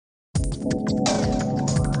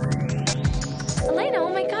Elena,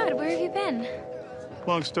 oh my God, where have you been?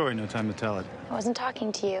 Long story, no time to tell it. I wasn't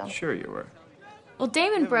talking to you. Sure you were. Well,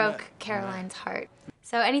 Damon broke Caroline's heart.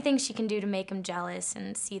 So anything she can do to make him jealous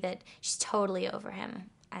and see that she's totally over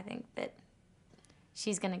him, I think that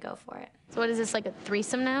she's gonna go for it. So what is this, like a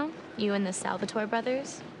threesome now? You and the Salvatore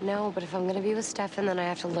brothers? No, but if I'm gonna be with Stefan, then I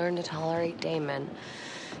have to learn to tolerate Damon.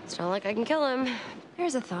 It's not like I can kill him.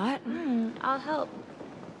 There's a thought. I'll help.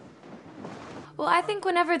 Well, I think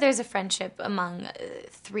whenever there's a friendship among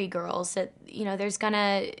three girls, that, you know,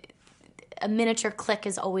 a miniature clique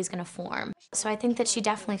is always gonna form. So I think that she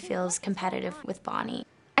definitely feels competitive with Bonnie.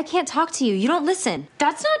 I can't talk to you. You don't listen.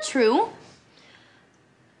 That's not true.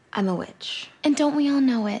 I'm a witch. And don't we all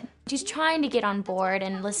know it? She's trying to get on board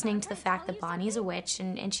and listening to the fact that Bonnie's a witch,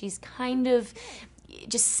 and she's kind of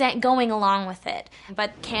just going along with it.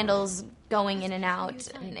 But candles going in and out,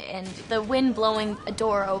 and the wind blowing a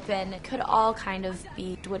door open, it could all kind of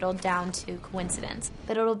be dwindled down to coincidence.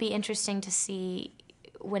 But it'll be interesting to see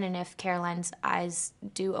when and if Caroline's eyes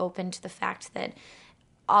do open to the fact that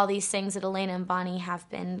all these things that Elena and Bonnie have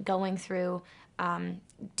been going through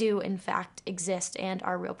do in fact exist and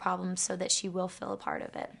are real problems, so that she will feel a part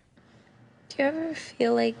of it. Do you ever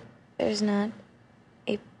feel like there's not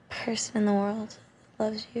a person in the world that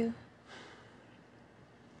loves you?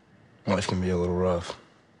 Life can be a little rough.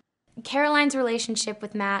 Caroline's relationship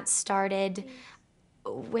with Matt started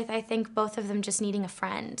with, I think, both of them just needing a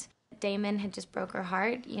friend. Damon had just broke her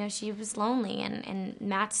heart. You know, she was lonely, and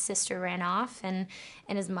Matt's sister ran off, and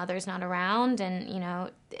his mother's not around, and, you know,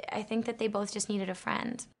 I think that they both just needed a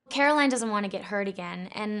friend. Caroline doesn't want to get hurt again,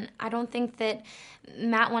 and I don't think that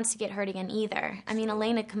Matt wants to get hurt again either. I mean,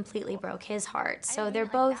 Elena completely broke his heart, so they're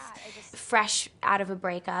both fresh out of a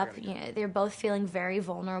breakup. You know, they're both feeling very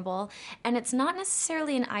vulnerable, and it's not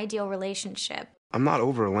necessarily an ideal relationship. I'm not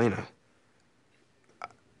over Elena.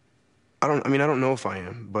 I don't know if I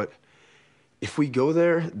am, but if we go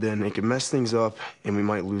there, then it could mess things up, and we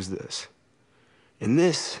might lose this. And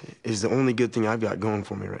this is the only good thing I've got going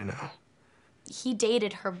for me right now. He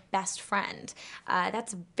dated her best friend.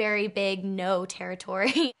 That's very big no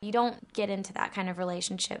territory. You don't get into that kind of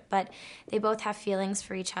relationship, but they both have feelings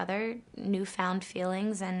for each other, newfound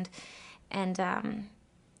feelings, and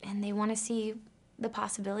they want to see the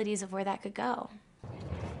possibilities of where that could go.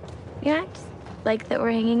 Yeah, I just like that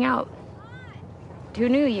we're hanging out. Who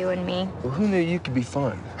knew you and me? Well, who knew you could be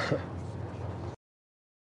fun?